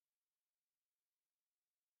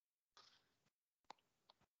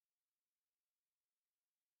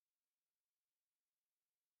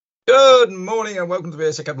Good morning and welcome to the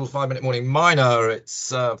VSA Capital 5 Minute Morning Miner.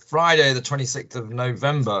 It's Friday, the 26th of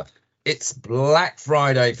November. It's Black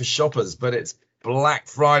Friday for shoppers, but it's Black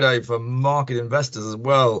Friday for market investors as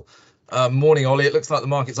well. Morning, Ollie. It looks like the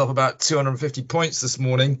market's up about 250 points this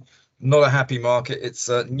morning. Not a happy market. It's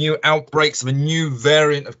new outbreaks of a new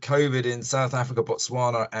variant of COVID in South Africa,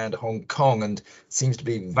 Botswana, and Hong Kong, and seems to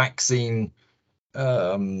be vaccine.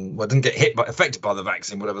 Well, didn't get affected by the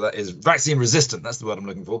vaccine, whatever that is. Vaccine resistant, that's the word I'm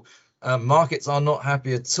looking for. Markets are not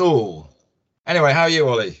happy at all. Anyway, how are you,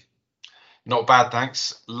 Ollie? Not bad,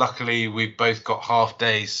 thanks. Luckily, we've both got half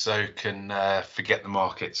days, so can forget the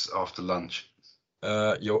markets after lunch.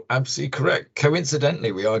 You're absolutely correct.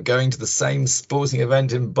 Coincidentally, we are going to the same sporting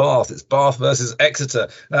event in Bath. It's Bath versus Exeter.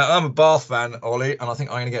 Now, I'm a Bath fan, Ollie, and I think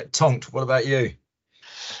I'm going to get tonked. What about you?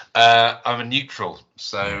 I'm a neutral,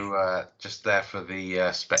 so just there for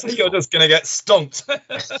the spectacle. So you're just going to get stomped.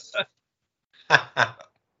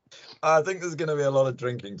 I think there's going to be a lot of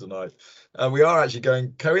drinking tonight. We are actually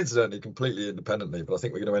going, coincidentally, completely independently, but I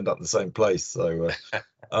think we're going to end up in the same place. So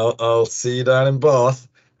I'll see you down in Bath.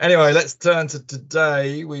 Anyway, let's turn to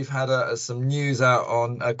today. We've had some news out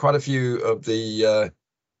on quite a few of the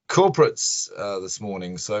corporates this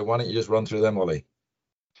morning. So why don't you just run through them, Ollie?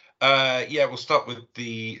 Yeah, we'll start with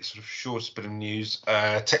the sort of shortest bit of news.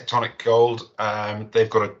 Tectonic Gold, they've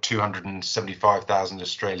got a 275,000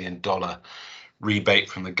 Australian dollar rebate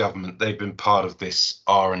from the government. They've been part of this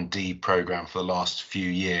R&D program for the last few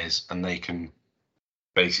years, and they can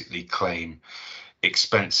basically claim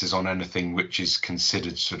expenses on anything which is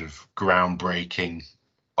considered sort of groundbreaking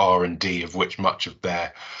R&D, of which much of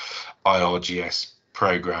their IRGS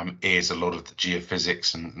program is. A lot of the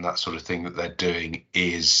geophysics and that sort of thing that they're doing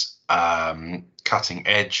is cutting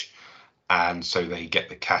edge, and so they get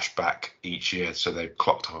the cash back each year. So they've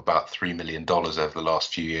clocked up about $3 million over the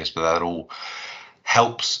last few years, but that all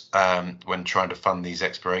helps when trying to fund these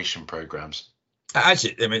exploration programs.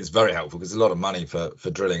 Actually, I mean, it's very helpful because there's a lot of money for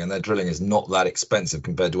drilling, and their drilling is not that expensive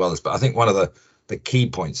compared to others. But I think one of the key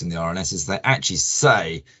points in the RNS is they actually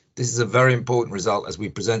say this is a very important result as we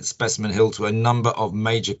present Specimen Hill to a number of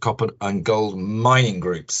major copper and gold mining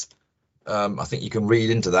groups. I think you can read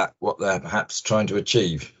into that what they're perhaps trying to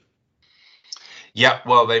achieve. Yeah,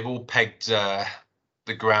 well, they've all pegged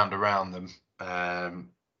the ground around them.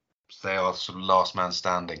 So they are sort of last man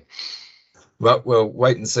standing. Well, we'll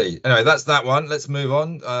wait and see. Anyway, that's that one. Let's move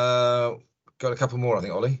on. Got a couple more, I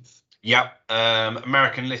think, Ollie. Yeah,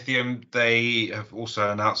 American Lithium, they have also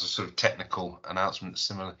announced a sort of technical announcement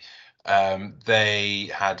similarly. They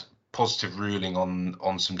had positive ruling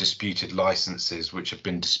on some disputed licenses, which have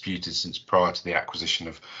been disputed since prior to the acquisition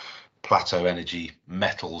of Plateau Energy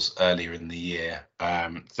Metals earlier in the year.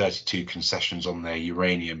 32 concessions on their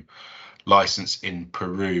uranium license in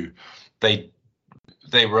Peru. They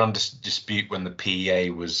were under dispute when the PEA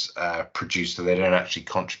was produced, so they don't actually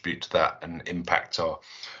contribute to that and impact our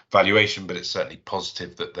valuation, but it's certainly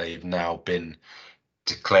positive that they've now been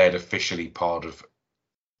declared officially part of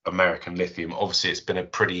American Lithium. Obviously, it's been a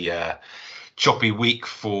pretty choppy week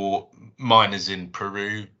for miners in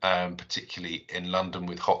Peru, particularly in London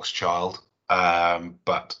with Hochschild,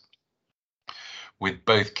 but with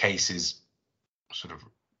both cases sort of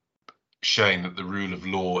showing that the rule of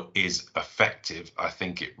law is effective, I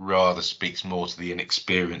think it rather speaks more to the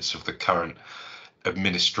inexperience of the current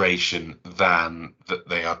administration than that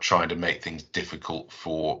they are trying to make things difficult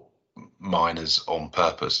for miners on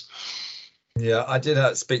purpose. Yeah, I did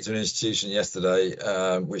speak to an institution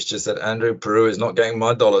yesterday, which just said, Andrew, Peru is not getting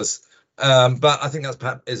my dollars. But I think that's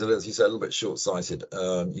perhaps, as you said, a little bit short-sighted.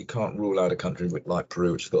 You can't rule out a country like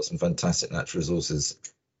Peru, which has got some fantastic natural resources.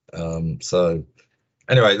 So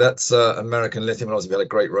anyway, that's American Lithium. And obviously, we had a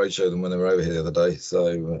great roadshow them when they were over here the other day.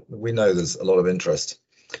 So we know there's a lot of interest.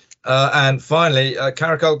 And finally,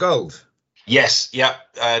 Caracol Gold. Yes, yeah,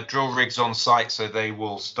 drill rigs on site, so they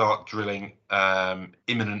will start drilling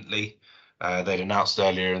imminently. They'd announced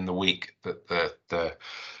earlier in the week that the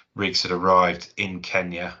rigs had arrived in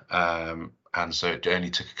Kenya, and so it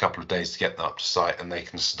only took a couple of days to get them up to site, and they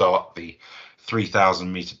can start the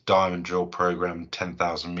 3,000 meter diamond drill program,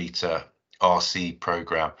 10,000 meter RC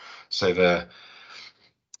program. So the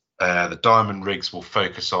diamond rigs will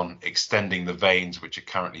focus on extending the veins which are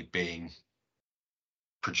currently being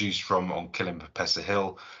produced from on Kilimpopesa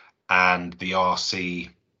Hill, and the RC,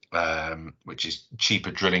 which is cheaper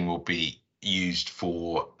drilling, will be used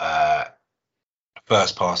for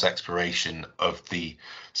first pass exploration of the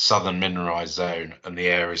southern mineralized zone and the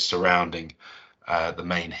areas surrounding the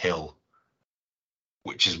main hill,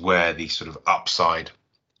 which is where the sort of upside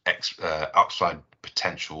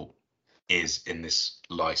potential is in this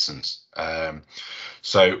license.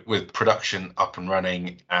 So with production up and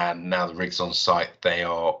running and now the rigs on site, they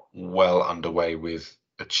are well underway with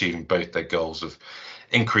achieving both their goals of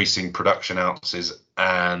increasing production ounces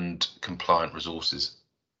and compliant resources.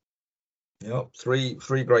 Yep,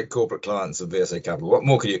 three great corporate clients of VSA Capital. What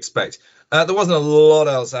more could you expect? There wasn't a lot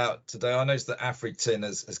else out today. I noticed that Afritin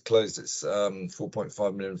has closed its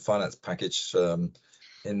 4.5 million finance package in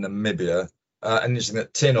Namibia. And interesting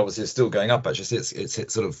that tin obviously is still going up. Actually, it's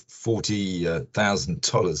hit sort of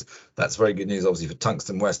 $40,000. That's very good news, obviously, for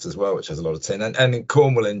Tungsten West as well, which has a lot of tin, and in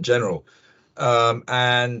Cornwall in general.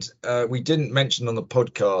 And we didn't mention on the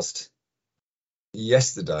podcast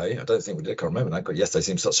yesterday, I don't think we did, I can't remember now. Yesterday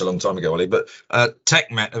seems such a long time ago, Ollie, but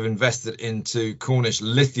TechMet have invested into Cornish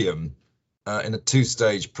Lithium in a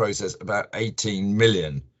two-stage process, about 18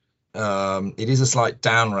 million. It is a slight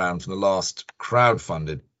down round from the last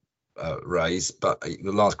crowdfunded raise, but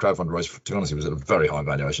the last crowdfunded raise, to be honest, was at a very high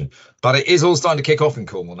valuation. But it is all starting to kick off in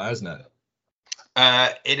Cornwall now, isn't it?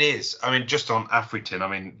 It is. I mean, just on Afritin, I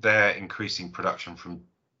mean, they're increasing production from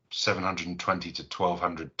 720 to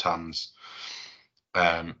 1,200 tons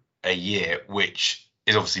a year, which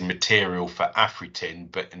is obviously material for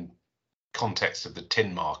Afritin, but in context of the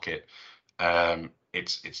tin market,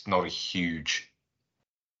 it's not a huge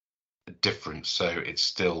difference. So it's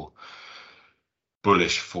still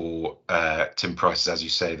bullish for tin prices. As you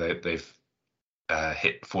say, they've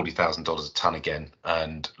hit $40,000 a ton again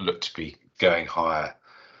and look to be going higher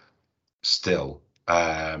still.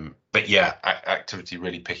 But yeah, activity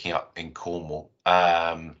really picking up in Cornwall.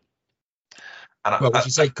 Well, we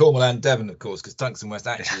should say Cornwall and Devon, of course, because Tungsten West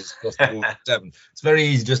actually is across the border of Devon. It's very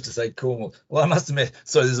easy just to say Cornwall. Well, I must admit,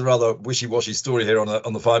 sorry, there's a rather wishy-washy story here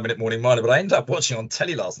on the 5 Minute Morning Miner, but I ended up watching on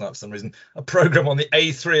telly last night for some reason a program on the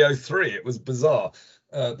A303. It was bizarre.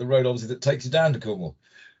 The road, obviously, that takes you down to Cornwall.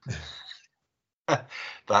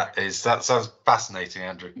 That sounds fascinating,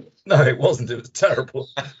 Andrew. No, it wasn't. It was terrible.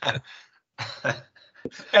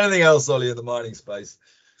 Anything else, Ollie, in the mining space?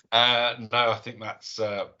 No, I think that's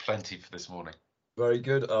plenty for this morning. Very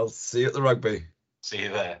good. I'll see you at the rugby. See you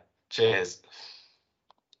there. Cheers.